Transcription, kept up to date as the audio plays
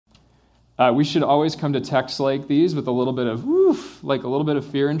We should always come to texts like these with a little bit of like a little bit of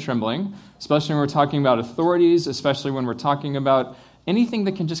fear and trembling, especially when we're talking about authorities, especially when we're talking about anything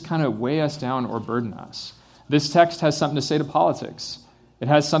that can just kind of weigh us down or burden us. This text has something to say to politics. It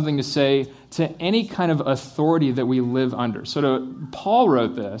has something to say to any kind of authority that we live under. Paul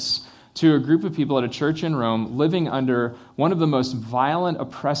wrote this to a group of people at a church in Rome living under one of the most violent,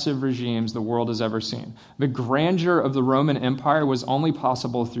 oppressive regimes the world has ever seen. The grandeur of the Roman Empire was only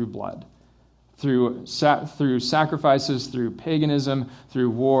possible through blood, through sacrifices, through paganism, through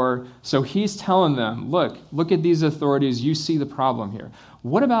war. So he's telling them, look at these authorities. You see the problem here.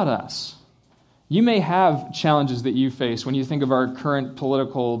 What about us? You may have challenges that you face when you think of our current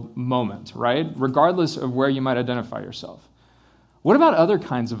political moment, right? Regardless of where you might identify yourself. What about other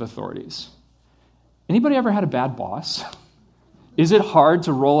kinds of authorities? Anybody ever had a bad boss? Is it hard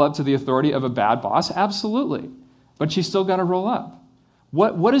to roll up to the authority of a bad boss? Absolutely. But you still got to roll up.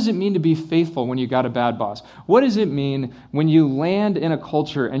 What does it mean to be faithful when you got a bad boss? What does it mean when you land in a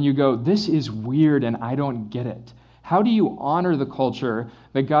culture and you go, this is weird and I don't get it? How do you honor the culture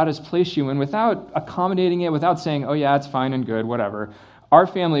that God has placed you in without accommodating it, without saying, oh yeah, it's fine and good, whatever? Our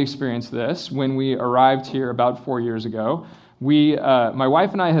family experienced this when we arrived here about 4 years ago. My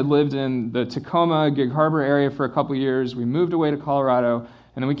wife and I had lived in the Tacoma, Gig Harbor area for a couple years. We moved away to Colorado,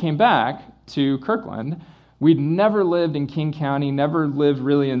 and then we came back to Kirkland. We'd never lived in King County, never lived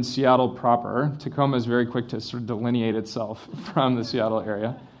really in Seattle proper. Tacoma is very quick to sort of delineate itself from the Seattle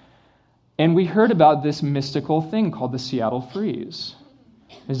area. And we heard about this mystical thing called the Seattle Freeze.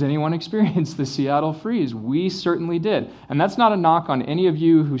 Has anyone experienced the Seattle Freeze? We certainly did. And that's not a knock on any of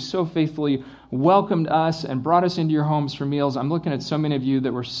you who so faithfully welcomed us and brought us into your homes for meals. I'm looking at so many of you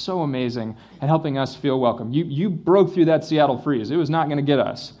that were so amazing at helping us feel welcome. You broke through that Seattle Freeze. It was not going to get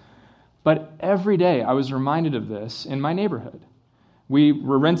us. But every day I was reminded of this in my neighborhood. We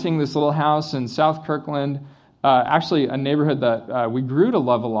were renting this little house in South Kirkland, actually a neighborhood that we grew to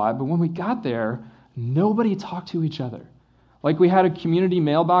love a lot. But when we got there, nobody talked to each other. Like we had a community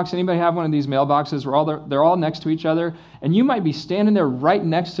mailbox. Anybody have one of these mailboxes where they're all next to each other? And you might be standing there right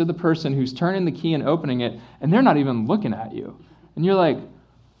next to the person who's turning the key and opening it, and they're not even looking at you. And you're like,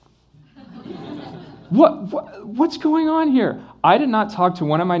 what's going on here? I did not talk to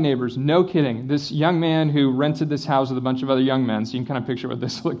one of my neighbors, no kidding. This young man who rented this house with a bunch of other young men, so you can kind of picture what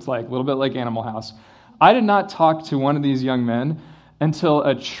this looked like, a little bit like Animal House. I did not talk to one of these young men until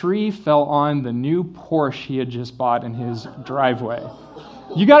a tree fell on the new Porsche he had just bought in his driveway.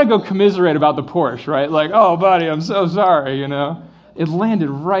 You got to go commiserate about the Porsche, right? Like, oh, buddy, I'm so sorry, you know. It landed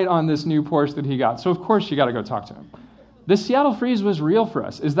right on this new Porsche that he got. So, of course, you got to go talk to him. The Seattle Freeze was real for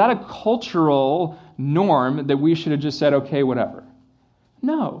us. Is that a cultural norm that we should have just said, okay, whatever?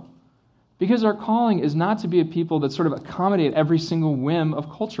 No. Because our calling is not to be a people that sort of accommodate every single whim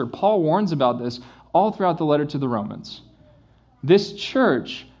of culture. Paul warns about this all throughout the letter to the Romans. This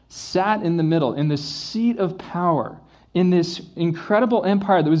church sat in the middle, in the seat of power, in this incredible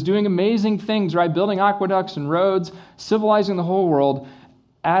empire that was doing amazing things, right? Building aqueducts and roads, civilizing the whole world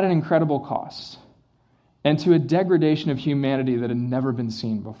at an incredible cost, and to a degradation of humanity that had never been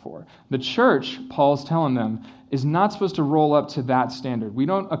seen before. The church, Paul's telling them, is not supposed to roll up to that standard. We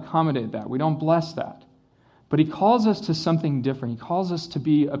don't accommodate that. We don't bless that. But he calls us to something different. He calls us to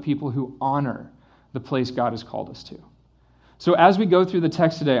be a people who honor the place God has called us to. So as we go through the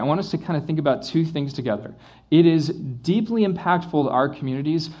text today, I want us to kind of think about two things together. It is deeply impactful to our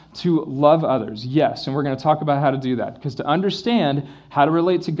communities to love others, yes, and we're going to talk about how to do that. Because to understand how to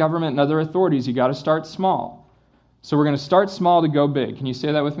relate to government and other authorities, you got to start small. So we're going to start small to go big. Can you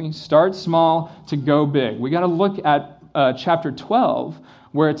say that with me? Start small to go big. We got to look at chapter 12,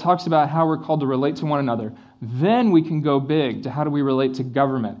 where it talks about how we're called to relate to one another. Then we can go big to how do we relate to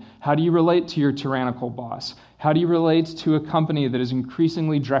government? How do you relate to your tyrannical boss? How do you relate to a company that is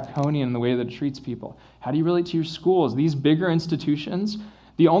increasingly draconian in the way that it treats people? How do you relate to your schools? These bigger institutions,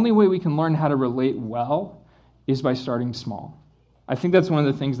 the only way we can learn how to relate well is by starting small. I think that's one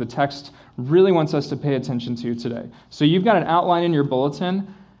of the things the text really wants us to pay attention to today. So you've got an outline in your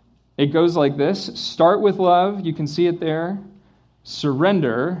bulletin. It goes like this. Start with love. You can see it there.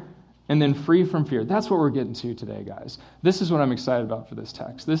 Surrender. And then free from fear. That's what we're getting to today, guys. This is what I'm excited about for this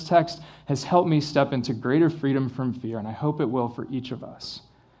text. This text has helped me step into greater freedom from fear, and I hope it will for each of us.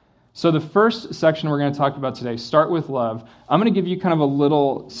 So the first section we're going to talk about today, start with love. I'm going to give you kind of a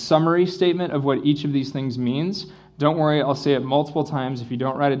little summary statement of what each of these things means. Don't worry, I'll say it multiple times. If you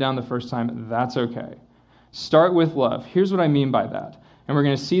don't write it down the first time, that's okay. Start with love. Here's what I mean by that. And we're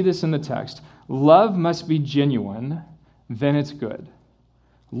going to see this in the text. Love must be genuine, then it's good.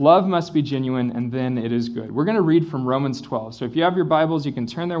 Love must be genuine, and then it is good. We're going to read from Romans 12. So if you have your Bibles, you can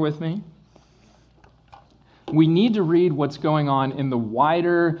turn there with me. We need to read what's going on in the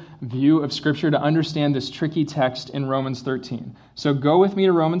wider view of Scripture to understand this tricky text in Romans 13. So go with me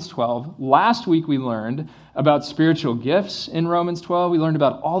to Romans 12. Last week we learned about spiritual gifts in Romans 12. We learned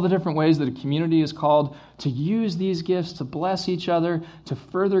about all the different ways that a community is called to use these gifts to bless each other, to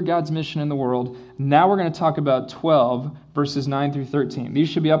further God's mission in the world. Now we're going to talk about 12, verses 9 through 13. These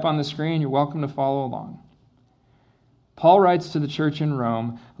should be up on the screen. You're welcome to follow along. Paul writes to the church in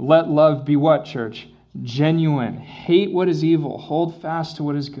Rome, "Let love be what, church? Genuine. Hate what is evil. Hold fast to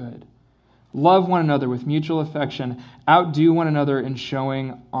what is good. Love one another with mutual affection. Outdo one another in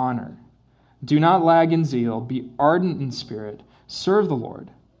showing honor. Do not lag in zeal. Be ardent in spirit. Serve the Lord.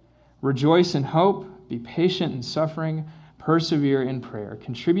 Rejoice in hope. Be patient in suffering. Persevere in prayer.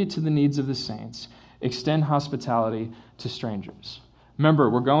 Contribute to the needs of the saints. Extend hospitality to strangers." Remember,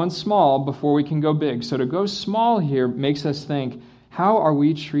 we're going small before we can go big. So to go small here makes us think, how are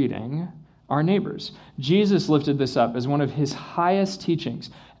we treating our neighbors? Jesus lifted this up as one of his highest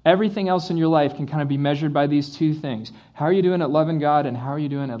teachings. Everything else in your life can kind of be measured by these two things. How are you doing at loving God, and how are you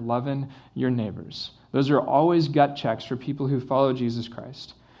doing at loving your neighbors? Those are always gut checks for people who follow Jesus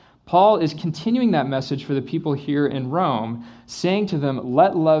Christ. Paul is continuing that message for the people here in Rome, saying to them,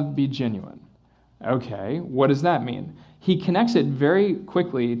 let love be genuine. Okay, what does that mean? He connects it very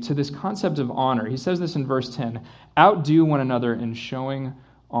quickly to this concept of honor. He says this in verse 10, outdo one another in showing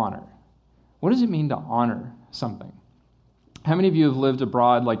honor. What does it mean to honor something? How many of you have lived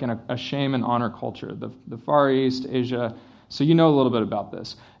abroad, like in a shame and honor culture, the Far East, Asia? So you know a little bit about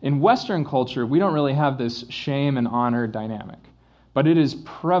this. In Western culture, we don't really have this shame and honor dynamic, but it is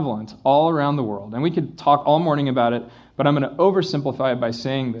prevalent all around the world. And we could talk all morning about it, but I'm going to oversimplify it by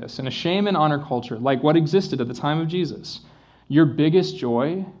saying this. In a shame and honor culture, like what existed at the time of Jesus, your biggest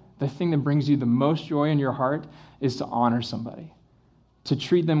joy, the thing that brings you the most joy in your heart, is to honor somebody. To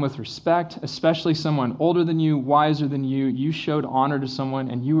treat them with respect, especially someone older than you, wiser than you. You showed honor to someone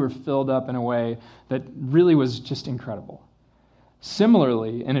and you were filled up in a way that really was just incredible.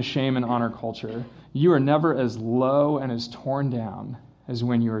 Similarly, in a shame and honor culture, you are never as low and as torn down as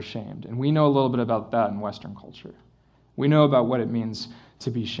when you are shamed. And we know a little bit about that in Western culture. We know about what it means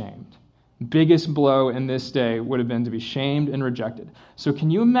to be shamed. Biggest blow in this day would have been to be shamed and rejected. So can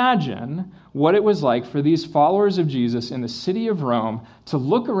you imagine what it was like for these followers of Jesus in the city of Rome to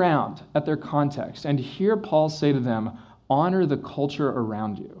look around at their context and hear Paul say to them, honor the culture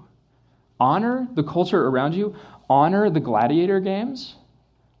around you. Honor the culture around you. Honor the gladiator games.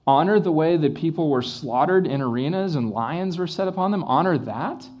 Honor the way that people were slaughtered in arenas and lions were set upon them. Honor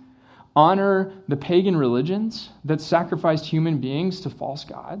that. Honor the pagan religions that sacrificed human beings to false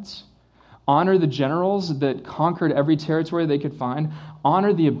gods. Honor the generals that conquered every territory they could find.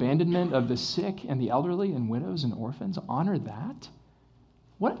 Honor the abandonment of the sick and the elderly and widows and orphans. Honor that.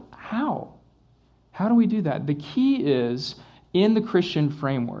 What? How? How do we do that? The key is in the Christian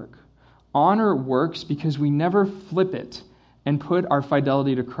framework. Honor works because we never flip it and put our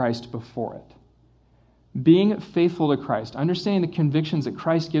fidelity to Christ before it. Being faithful to Christ, understanding the convictions that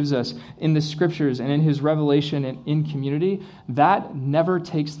Christ gives us in the scriptures and in his revelation and in community, that never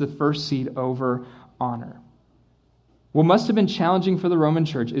takes the first seat over honor. What must have been challenging for the Roman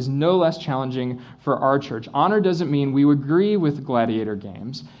church is no less challenging for our church. Honor doesn't mean we agree with gladiator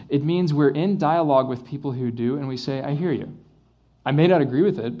games. It means we're in dialogue with people who do, and we say, I hear you. I may not agree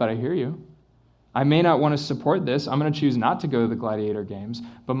with it, but I hear you. I may not want to support this. I'm going to choose not to go to the gladiator games.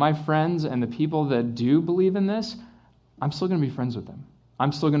 But my friends and the people that do believe in this, I'm still going to be friends with them.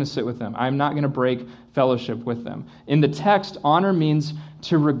 I'm still going to sit with them. I'm not going to break fellowship with them. In the text, honor means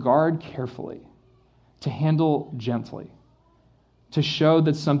to regard carefully, to handle gently, to show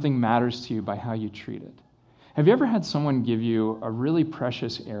that something matters to you by how you treat it. Have you ever had someone give you a really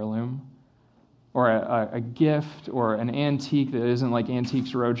precious heirloom? Or a gift, or an antique that isn't like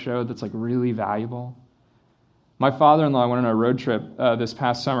Antiques Roadshow that's like really valuable? My father-in-law went on a road trip this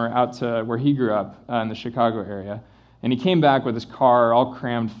past summer out to where he grew up in the Chicago area, and he came back with his car all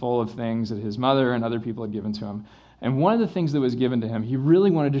crammed full of things that his mother and other people had given to him. And one of the things that was given to him, he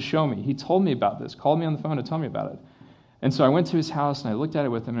really wanted to show me. He told me about this, called me on the phone to tell me about it. And so I went to his house and I looked at it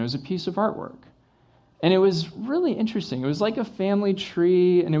with him, and it was a piece of artwork. And it was really interesting. It was like a family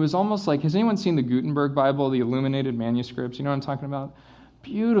tree, and it was almost like, has anyone seen the Gutenberg Bible, the illuminated manuscripts? You know what I'm talking about?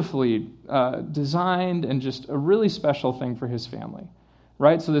 Beautifully designed and just a really special thing for his family,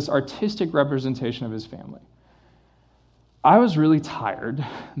 right? So this artistic representation of his family. I was really tired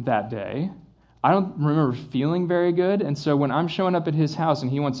that day. I don't remember feeling very good, and so when I'm showing up at his house and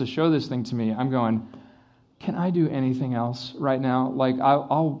he wants to show this thing to me, I'm going, can I do anything else right now? Like,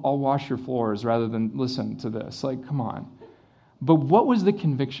 I'll wash your floors rather than listen to this. Like, come on. But what was the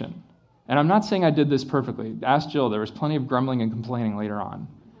conviction? And I'm not saying I did this perfectly. Ask Jill, there was plenty of grumbling and complaining later on.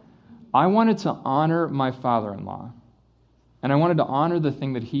 I wanted to honor my father-in-law. And I wanted to honor the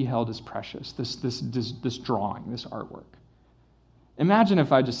thing that he held as precious, this drawing, this artwork. Imagine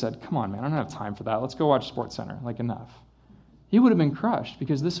if I just said, come on, man, I don't have time for that. Let's go watch SportsCenter. Like, enough. He would have been crushed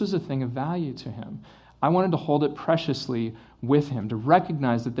because this was a thing of value to him. I wanted to hold it preciously with him, to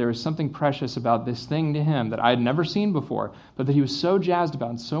recognize that there was something precious about this thing to him that I had never seen before, but that he was so jazzed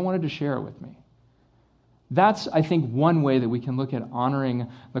about and so wanted to share it with me. That's, I think, one way that we can look at honoring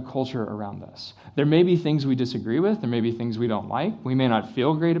the culture around us. There may be things we disagree with. There may be things we don't like. We may not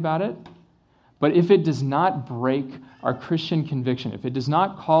feel great about it. But if it does not break our Christian conviction, if it does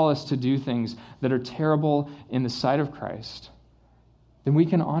not call us to do things that are terrible in the sight of Christ, then we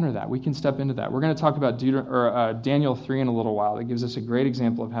can honor that. We can step into that. We're going to talk about Daniel 3 in a little while. That gives us a great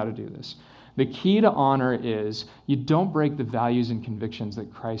example of how to do this. The key to honor is you don't break the values and convictions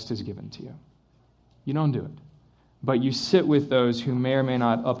that Christ has given to you. You don't do it. But you sit with those who may or may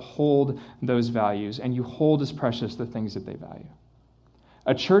not uphold those values, and you hold as precious the things that they value.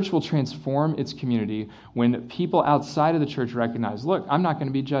 A church will transform its community when people outside of the church recognize, look, I'm not going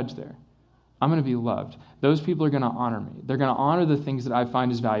to be judged there. I'm going to be loved. Those people are going to honor me. They're going to honor the things that I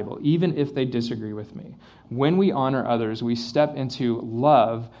find as valuable, even if they disagree with me. When we honor others, we step into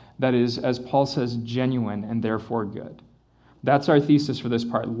love that is, as Paul says, genuine and therefore good. That's our thesis for this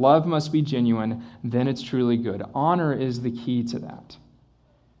part. Love must be genuine, then it's truly good. Honor is the key to that.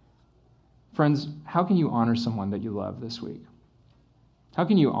 Friends, how can you honor someone that you love this week? How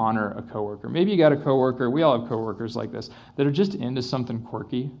can you honor a coworker? Maybe you got a coworker, we all have coworkers like this, that are just into something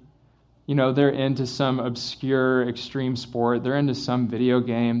quirky. You know, they're into some obscure extreme sport, they're into some video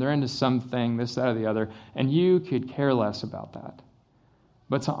game, they're into something, this, that, or the other, and you could care less about that.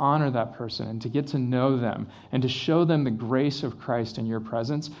 But to honor that person and to get to know them and to show them the grace of Christ in your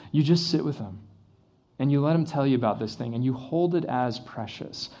presence, you just sit with them and you let them tell you about this thing and you hold it as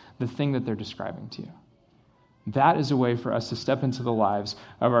precious, the thing that they're describing to you. That is a way for us to step into the lives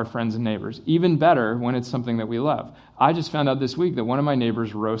of our friends and neighbors. Even better when it's something that we love. I just found out this week that one of my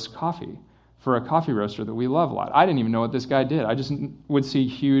neighbors roasts coffee for a coffee roaster that we love a lot. I didn't even know what this guy did. I just would see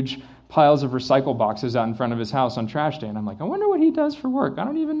huge piles of recycle boxes out in front of his house on trash day. And I'm like, I wonder what he does for work. I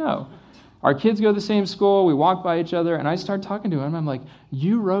don't even know. Our kids go to the same school. We walk by each other. And I start talking to him. I'm like,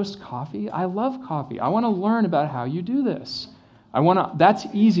 you roast coffee? I love coffee. I want to learn about how you do this. That's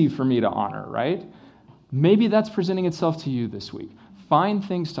easy for me to honor, right? Maybe that's presenting itself to you this week. Find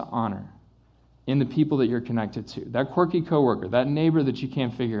things to honor in the people that you're connected to. That quirky coworker, that neighbor that you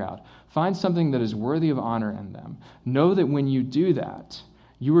can't figure out. Find something that is worthy of honor in them. Know that when you do that,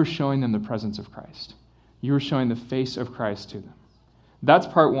 you are showing them the presence of Christ. You are showing the face of Christ to them. That's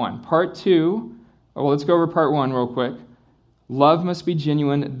part one. Part two, let's go over part one real quick. Love must be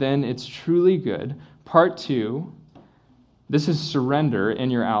genuine, then it's truly good. Part two, this is surrender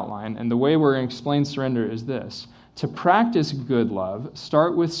in your outline. And the way we're going to explain surrender is this. To practice good love,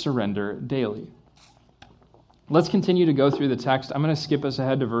 start with surrender daily. Let's continue to go through the text. I'm going to skip us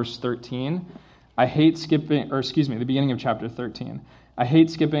ahead to verse 13. The beginning of chapter 13. I hate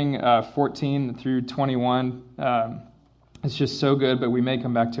skipping 14 through 21. It's just so good, but we may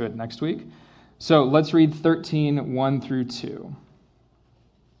come back to it next week. So let's read 13, 1 through 2.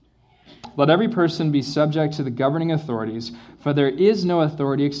 Let every person be subject to the governing authorities, for there is no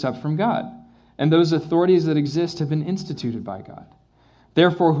authority except from God, and those authorities that exist have been instituted by God.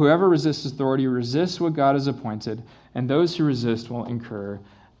 Therefore, whoever resists authority resists what God has appointed, and those who resist will incur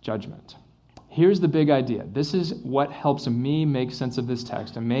judgment. Here's the big idea. This is what helps me make sense of this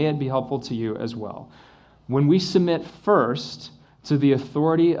text, and may it be helpful to you as well. When we submit first to the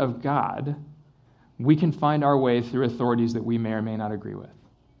authority of God, we can find our way through authorities that we may or may not agree with.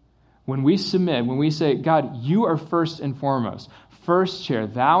 When we submit, when we say, God, you are first and foremost, first chair,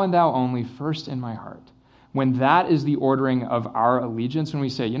 thou and thou only, first in my heart. When that is the ordering of our allegiance, when we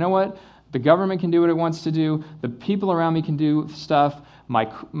say, you know what, the government can do what it wants to do, the people around me can do stuff, my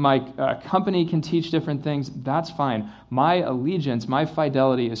company can teach different things, that's fine. My allegiance, my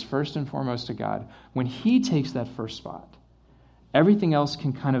fidelity is first and foremost to God. When he takes that first spot, everything else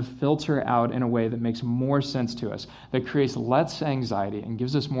can kind of filter out in a way that makes more sense to us, that creates less anxiety and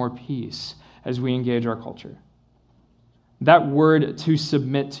gives us more peace as we engage our culture. That word to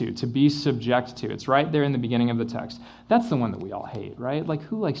submit to be subject to, it's right there in the beginning of the text. That's the one that we all hate, right? Like,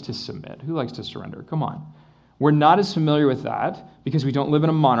 who likes to submit? Who likes to surrender? Come on. We're not as familiar with that because we don't live in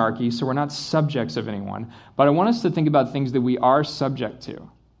a monarchy, so we're not subjects of anyone. But I want us to think about things that we are subject to.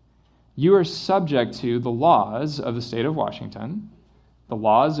 You are subject to the laws of the state of Washington, the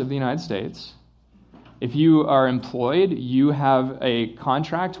laws of the United States, If you are employed, you have a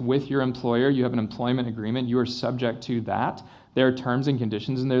contract with your employer, you have an employment agreement, you are subject to that. There are terms and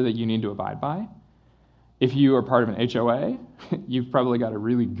conditions in there that you need to abide by. If you are part of an HOA, you've probably got a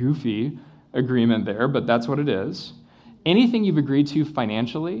really goofy agreement there, but that's what it is. Anything you've agreed to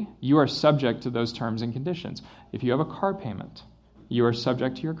financially, you are subject to those terms and conditions. If you have a car payment, you are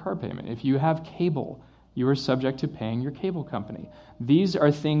subject to your car payment. If you have cable, you are subject to paying your cable company. These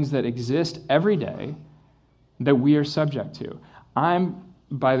are things that exist every day that we are subject to. I'm,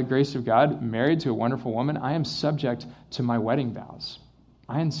 by the grace of God, married to a wonderful woman. I am subject to my wedding vows.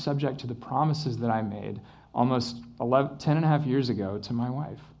 I am subject to the promises that I made almost 10 and a half years ago to my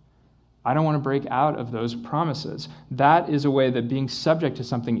wife. I don't want to break out of those promises. That is a way that being subject to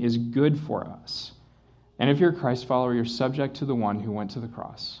something is good for us. And if you're a Christ follower, you're subject to the one who went to the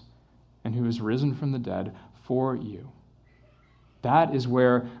cross and who is risen from the dead for you. That is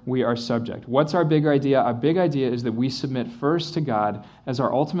where we are subject. What's our big idea? Our big idea is that we submit first to God as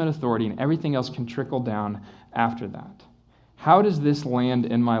our ultimate authority, and everything else can trickle down after that. How does this land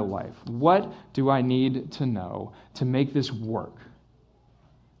in my life? What do I need to know to make this work?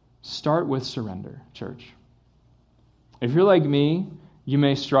 Start with surrender, church. If you're like me, you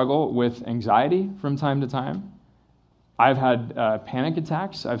may struggle with anxiety from time to time. I've had panic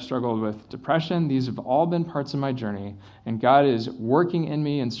attacks. I've struggled with depression. These have all been parts of my journey, and God is working in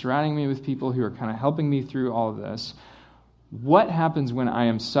me and surrounding me with people who are kind of helping me through all of this. What happens when I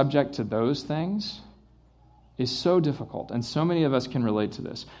am subject to those things is so difficult, and so many of us can relate to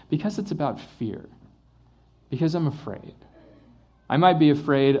this because it's about fear, because I'm afraid. I might be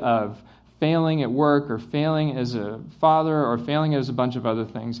afraid of failing at work or failing as a father or failing as a bunch of other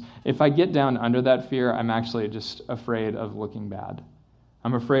things. If I get down under that fear, I'm actually just afraid of looking bad.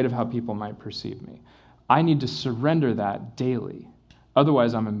 I'm afraid of how people might perceive me. I need to surrender that daily.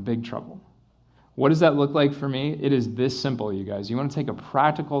 Otherwise, I'm in big trouble. What does that look like for me? It is this simple, you guys. You want to take a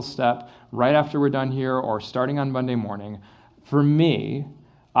practical step right after we're done here or starting on Monday morning. For me,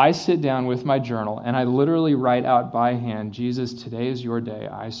 I sit down with my journal and I literally write out by hand, Jesus, today is your day.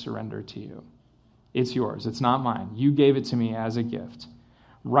 I surrender to you. It's yours. It's not mine. You gave it to me as a gift.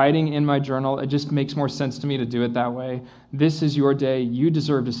 Writing in my journal, it just makes more sense to me to do it that way. This is your day. You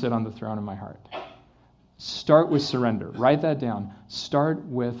deserve to sit on the throne of my heart. Start with surrender. Write that down. Start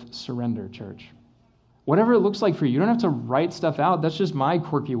with surrender, church. Whatever it looks like for you. You don't have to write stuff out. That's just my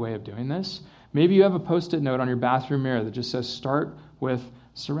quirky way of doing this. Maybe you have a Post-it note on your bathroom mirror that just says, start with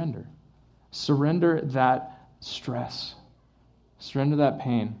surrender. Surrender that stress. Surrender that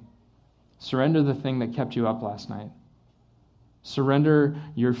pain. Surrender the thing that kept you up last night. Surrender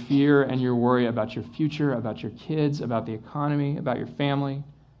your fear and your worry about your future, about your kids, about the economy, about your family.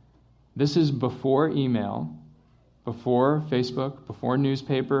 This is before email, before Facebook, before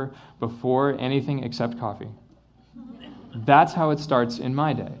newspaper, before anything except coffee. That's how it starts in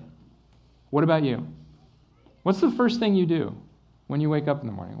my day. What about you? What's the first thing you do when you wake up in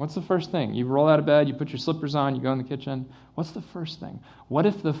the morning? What's the first thing? You roll out of bed, you put your slippers on, you go in the kitchen. What's the first thing? What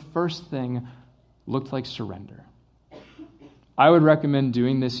if the first thing looked like surrender? I would recommend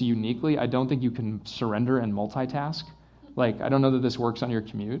doing this uniquely. I don't think you can surrender and multitask. I don't know that this works on your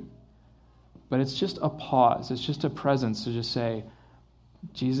commute. But it's just a pause. It's just a presence to just say,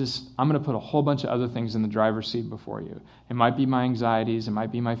 Jesus, I'm going to put a whole bunch of other things in the driver's seat before you. It might be my anxieties. It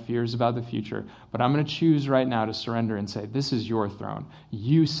might be my fears about the future. But I'm going to choose right now to surrender and say, this is your throne.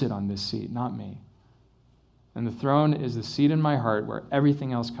 You sit on this seat, not me. And the throne is the seat in my heart where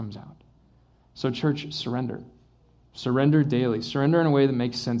everything else comes out. So church, surrender. Surrender daily. Surrender in a way that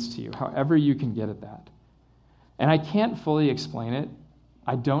makes sense to you, however you can get at that. And I can't fully explain it.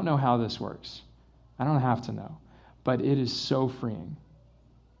 I don't know how this works. I don't have to know. But it is so freeing.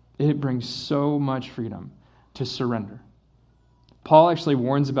 It brings so much freedom to surrender. Paul actually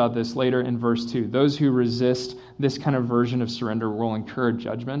warns about this later in verse 2. Those who resist this kind of version of surrender will incur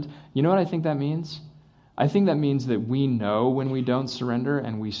judgment. You know what I think that means? I think that means that we know when we don't surrender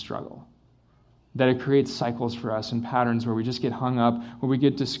and we struggle. That it creates cycles for us and patterns where we just get hung up, where we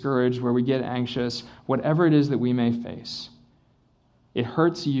get discouraged, where we get anxious, whatever it is that we may face. It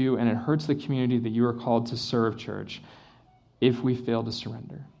hurts you and it hurts the community that you are called to serve, church, if we fail to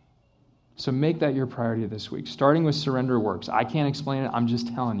surrender. So make that your priority this week. Starting with surrender works. I can't explain it. I'm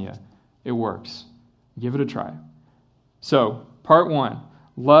just telling you. It works. Give it a try. So, part 1,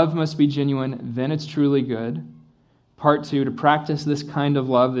 love must be genuine, then it's truly good. Part 2, to practice this kind of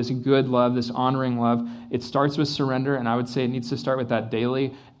love, this good love, this honoring love, it starts with surrender, and I would say it needs to start with that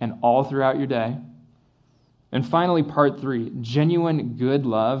daily and all throughout your day. And finally, part 3, genuine good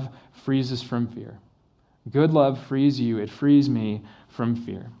love frees us from fear. Good love frees you. It frees me from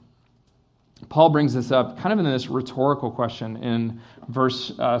fear. Paul brings this up kind of in this rhetorical question in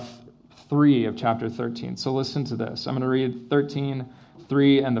verse 3 of chapter 13. So listen to this. I'm going to read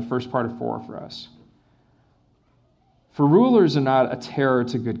 13:3 and the first part of 4 for us. For rulers are not a terror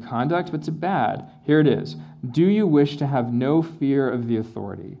to good conduct, but to bad. Here it is. Do you wish to have no fear of the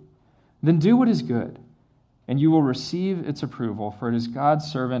authority? Then do what is good, and you will receive its approval, for it is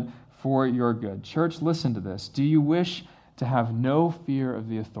God's servant for your good. Church, listen to this. Do you wish to have no fear of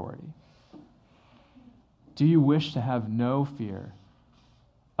the authority? Do you wish to have no fear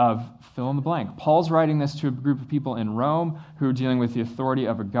of fill in the blank? Paul's writing this to a group of people in Rome who are dealing with the authority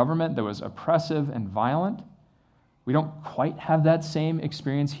of a government that was oppressive and violent. We don't quite have that same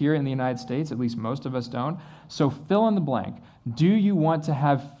experience here in the United States, at least most of us don't. So fill in the blank. Do you want to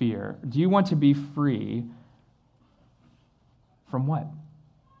have fear? Do you want to be free from what?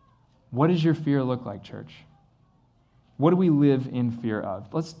 What does your fear look like, church? What do we live in fear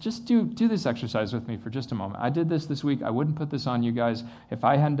of? Let's just do this exercise with me for just a moment. I did this week. I wouldn't put this on you guys if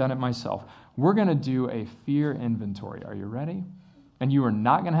I hadn't done it myself. We're going to do a fear inventory. Are you ready? And you are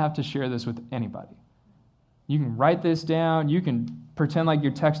not going to have to share this with anybody. You can write this down. You can pretend like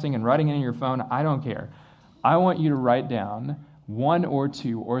you're texting and writing it in your phone. I don't care. I want you to write down 1 or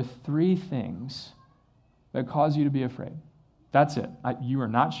 2 or 3 things that cause you to be afraid. That's it. You are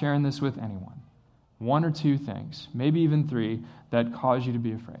not sharing this with anyone. 1 or 2 things, maybe even 3, that cause you to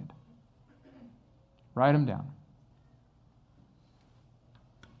be afraid. Write them down.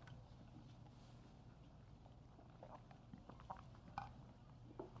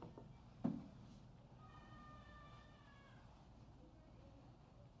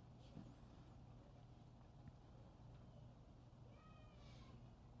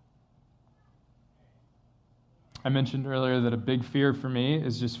 I mentioned earlier that a big fear for me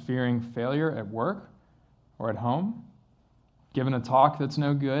is just fearing failure at work or at home, giving a talk that's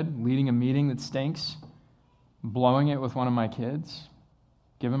no good, leading a meeting that stinks, blowing it with one of my kids,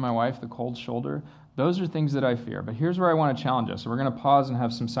 giving my wife the cold shoulder. Those are things that I fear. But here's where I want to challenge us. So we're going to pause and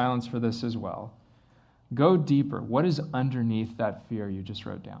have some silence for this as well. Go deeper. What is underneath that fear you just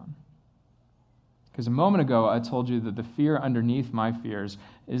wrote down? Because a moment ago, I told you that the fear underneath my fears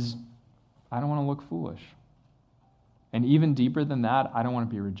is I don't want to look foolish. And even deeper than that, I don't want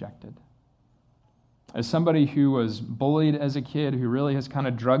to be rejected. As somebody who was bullied as a kid, who really has kind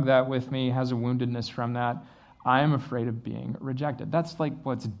of drugged that with me, has a woundedness from that, I am afraid of being rejected. That's like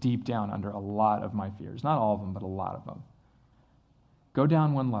what's deep down under a lot of my fears. Not all of them, but a lot of them. Go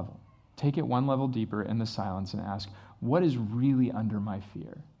down one level. Take it one level deeper in the silence and ask, what is really under my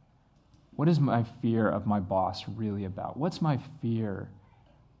fear? What is my fear of my boss really about? What's my fear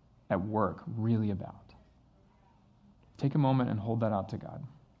at work really about? Take a moment and hold that out to God.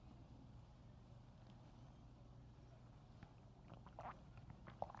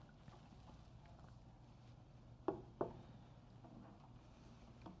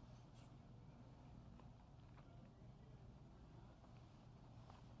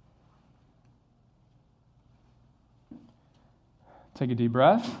 Take a deep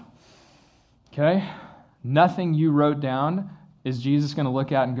breath. Okay? Nothing you wrote down is Jesus going to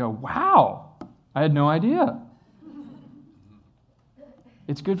look at and go, wow, I had no idea.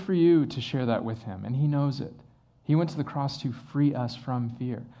 It's good for you to share that with him, and he knows it. He went to the cross to free us from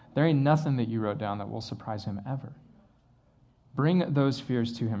fear. There ain't nothing that you wrote down that will surprise him ever. Bring those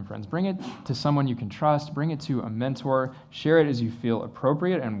fears to him, friends. Bring it to someone you can trust. Bring it to a mentor. Share it as you feel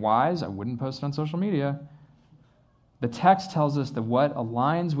appropriate and wise. I wouldn't post it on social media. The text tells us that what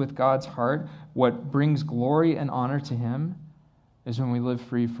aligns with God's heart, what brings glory and honor to him, is when we live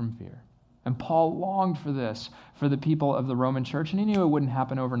free from fear. And Paul longed for this for the people of the Roman church, and he knew it wouldn't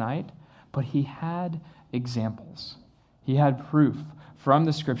happen overnight, but he had examples. He had proof from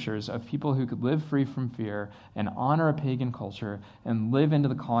the scriptures of people who could live free from fear and honor a pagan culture and live into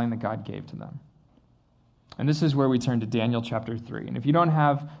the calling that God gave to them. And this is where we turn to Daniel chapter 3. And if you don't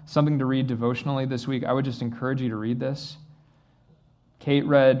have something to read devotionally this week, I would just encourage you to read this. Kate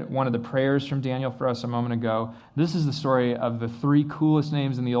read one of the prayers from Daniel for us a moment ago. This is the story of the 3 coolest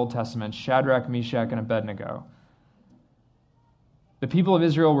names in the Old Testament, Shadrach, Meshach, and Abednego. The people of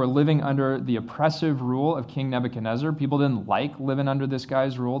Israel were living under the oppressive rule of King Nebuchadnezzar. People didn't like living under this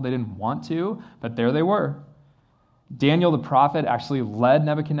guy's rule. They didn't want to, but there they were. Daniel the prophet actually led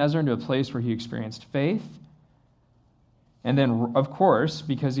Nebuchadnezzar into a place where he experienced faith. And then, of course,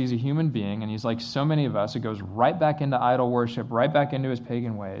 because he's a human being, and he's like so many of us, it goes right back into idol worship, right back into his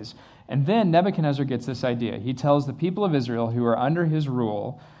pagan ways. And then Nebuchadnezzar gets this idea. He tells the people of Israel who are under his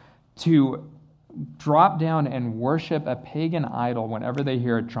rule to drop down and worship a pagan idol whenever they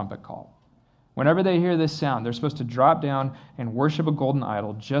hear a trumpet call. Whenever they hear this sound, they're supposed to drop down and worship a golden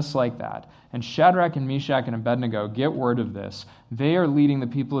idol just like that. And Shadrach and Meshach and Abednego get word of this. They are leading the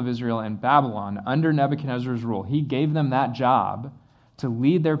people of Israel in Babylon under Nebuchadnezzar's rule. He gave them that job to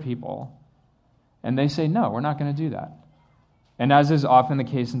lead their people. And they say, no, we're not going to do that. And as is often the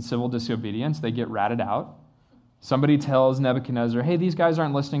case in civil disobedience, they get ratted out. Somebody tells Nebuchadnezzar, hey, these guys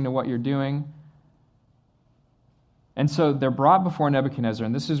aren't listening to what you're doing. And so they're brought before Nebuchadnezzar,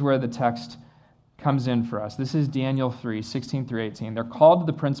 and this is where the text comes in for us. This is Daniel 3, 16 through 18. They're called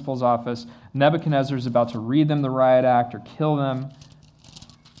to the principal's office. Nebuchadnezzar is about to read them the riot act or kill them.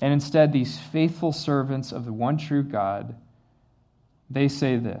 And instead, these faithful servants of the one true God, they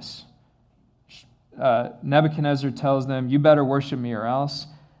say this. Nebuchadnezzar tells them, you better worship me or else.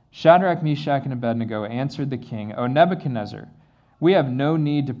 Shadrach, Meshach, and Abednego answered the king, O Nebuchadnezzar, we have no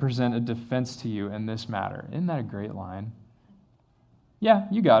need to present a defense to you in this matter. Isn't that a great line? Yeah,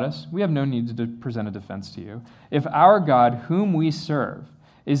 you got us. We have no need to present a defense to you. If our God, whom we serve,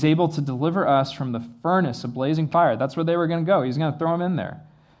 is able to deliver us from the furnace of blazing fire, that's where they were going to go. He's going to throw them in there.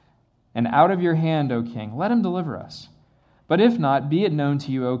 And out of your hand, O king, let him deliver us. But if not, be it known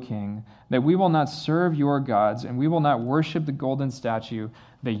to you, O king, that we will not serve your gods, and we will not worship the golden statue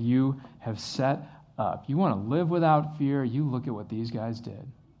that you have set up. You want to live without fear? You look at what these guys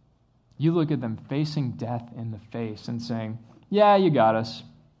did. You look at them facing death in the face and saying, yeah, you got us.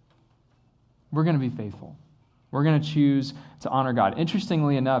 We're going to be faithful. We're going to choose to honor God.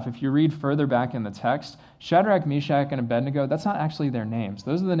 Interestingly enough, if you read further back in the text, Shadrach, Meshach, and Abednego, that's not actually their names.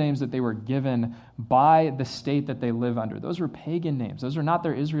 Those are the names that they were given by the state that they live under. Those were pagan names. Those are not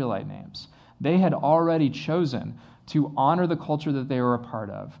their Israelite names. They had already chosen to honor the culture that they were a part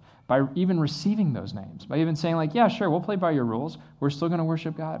of by even receiving those names, by even saying like, yeah, sure, we'll play by your rules. We're still going to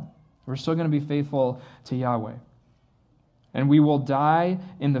worship God. We're still going to be faithful to Yahweh. And we will die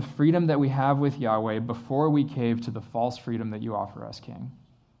in the freedom that we have with Yahweh before we cave to the false freedom that you offer us, King.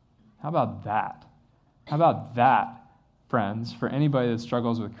 How about that? How about that, friends, for anybody that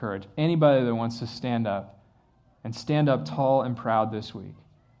struggles with courage, anybody that wants to stand up and stand up tall and proud this week?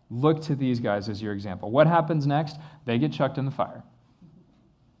 Look to these guys as your example. What happens next? They get chucked in the fire.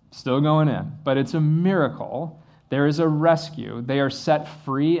 Still going in. But it's a miracle. There is a rescue. They are set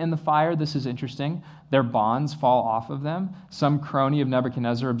free in the fire. This is interesting. Their bonds fall off of them. Some crony of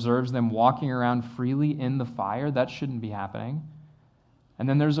Nebuchadnezzar observes them walking around freely in the fire. That shouldn't be happening. And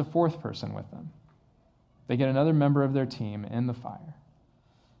then there's a fourth person with them. They get another member of their team in the fire.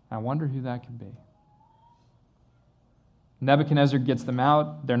 I wonder who that could be. Nebuchadnezzar gets them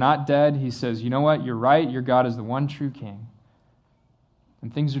out. They're not dead. He says, you know what? You're right. Your God is the one true king.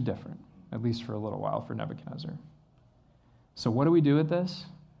 And things are different, at least for a little while for Nebuchadnezzar. So what do we do with this?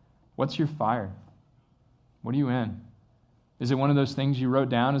 What's your fire? What are you in? Is it one of those things you wrote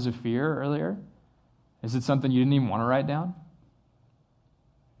down as a fear earlier? Is it something you didn't even want to write down?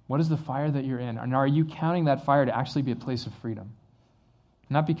 What is the fire that you're in? And are you counting that fire to actually be a place of freedom?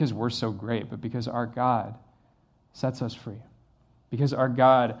 Not because we're so great, but because our God sets us free. Because our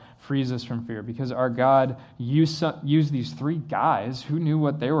God frees us from fear. Because our God used these three guys who knew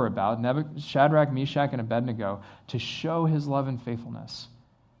what they were about, Shadrach, Meshach, and Abednego, to show his love and faithfulness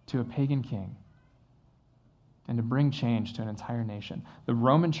to a pagan king and to bring change to an entire nation. The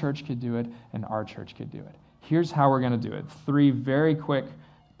Roman church could do it, and our church could do it. Here's how we're going to do it. 3 very quick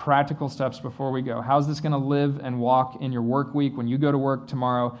practical steps before we go. How's this going to live and walk in your work week? When you go to work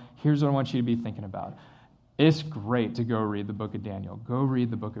tomorrow, here's what I want you to be thinking about. It's great to go read the book of Daniel. Go read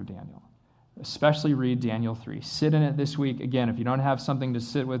the book of Daniel. Especially read Daniel 3. Sit in it this week. Again, if you don't have something to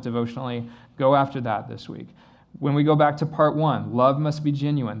sit with devotionally, go after that this week. When we go back to part 1, love must be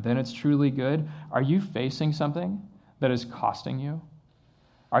genuine, then it's truly good. Are you facing something that is costing you?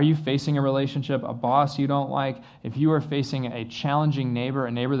 Are you facing a relationship, a boss you don't like? If you are facing a challenging neighbor,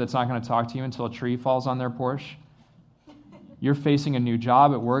 a neighbor that's not going to talk to you until a tree falls on their porch, you're facing a new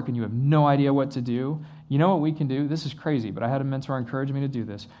job at work and you have no idea what to do, you know what we can do? This is crazy, but I had a mentor encourage me to do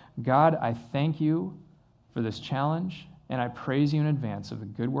this. God, I thank you for this challenge, and I praise you in advance of the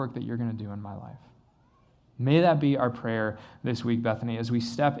good work that you're going to do in my life. May that be our prayer this week, Bethany, as we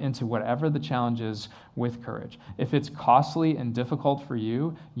step into whatever the challenge is with courage. If it's costly and difficult for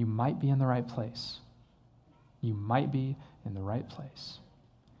you, you might be in the right place. You might be in the right place.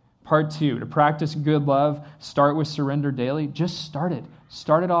 Part 2, to practice good love, start with surrender daily. Just start it.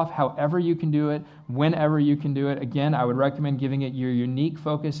 Start it off however you can do it, whenever you can do it. Again, I would recommend giving it your unique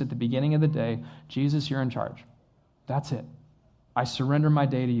focus at the beginning of the day. Jesus, you're in charge. That's it. I surrender my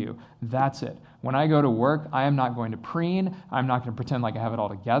day to you. That's it. When I go to work, I am not going to preen. I'm not going to pretend like I have it all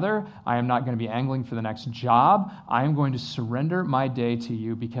together. I am not going to be angling for the next job. I am going to surrender my day to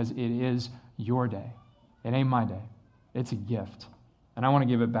you because it is your day. It ain't my day. It's a gift. And I want to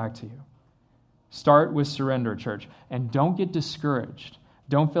give it back to you. Start with surrender, church. And don't get discouraged.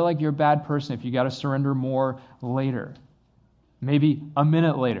 Don't feel like you're a bad person if you got to surrender more later. Maybe a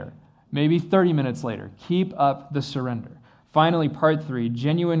minute later. Maybe 30 minutes later. Keep up the surrender. Finally, part 3,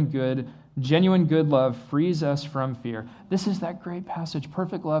 genuine good love frees us from fear. This is that great passage.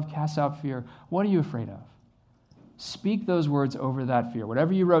 Perfect love casts out fear. What are you afraid of? Speak those words over that fear.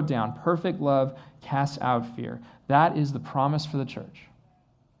 Whatever you wrote down, perfect love casts out fear. That is the promise for the church.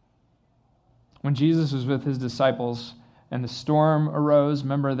 When Jesus was with his disciples and the storm arose,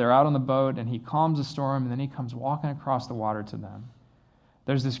 remember they're out on the boat and he calms the storm and then he comes walking across the water to them.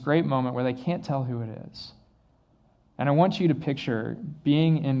 There's this great moment where they can't tell who it is. And I want you to picture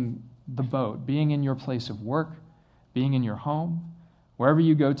being in the boat, being in your place of work, being in your home, wherever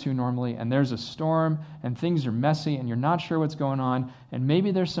you go to normally, and there's a storm and things are messy and you're not sure what's going on, and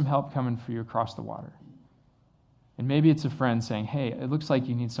maybe there's some help coming for you across the water. And maybe it's a friend saying, hey, it looks like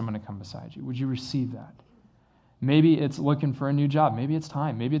you need someone to come beside you. Would you receive that? Maybe it's looking for a new job. Maybe it's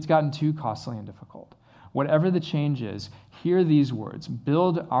time. Maybe it's gotten too costly and difficult. Whatever the change is, hear these words.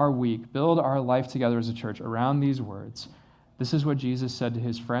 Build our week, build our life together as a church around these words. This is what Jesus said to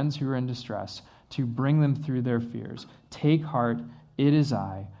his friends who are in distress, to bring them through their fears. Take heart, it is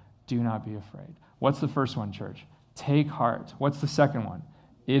I. Do not be afraid. What's the first one, church? Take heart. What's the second one?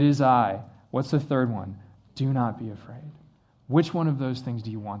 It is I. What's the third one? Do not be afraid. Which one of those things do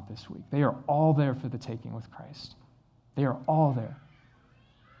you want this week? They are all there for the taking with Christ. They are all there.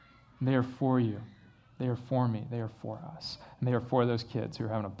 They are for you. They are for me. They are for us. And they are for those kids who are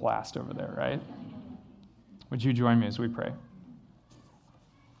having a blast over there, right? Would you join me as we pray?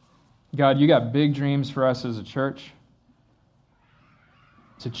 God, you got big dreams for us as a church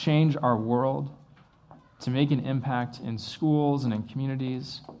to change our world, to make an impact in schools and in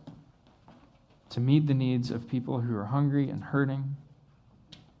communities, to meet the needs of people who are hungry and hurting.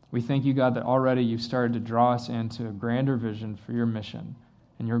 We thank you, God, that already you've started to draw us into a grander vision for your mission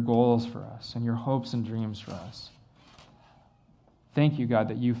and your goals for us and your hopes and dreams for us. Thank you, God,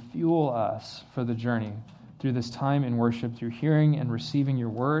 that you fuel us for the journey through this time in worship, through hearing and receiving your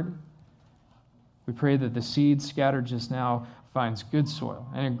word. We pray that the seed scattered just now finds good soil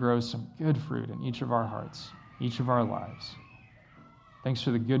and it grows some good fruit in each of our hearts, each of our lives. Thanks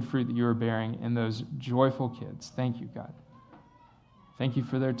for the good fruit that you are bearing in those joyful kids. Thank you, God. Thank you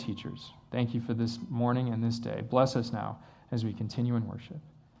for their teachers. Thank you for this morning and this day. Bless us now as we continue in worship.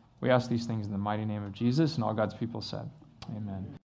 We ask these things in the mighty name of Jesus, and all God's people said, amen.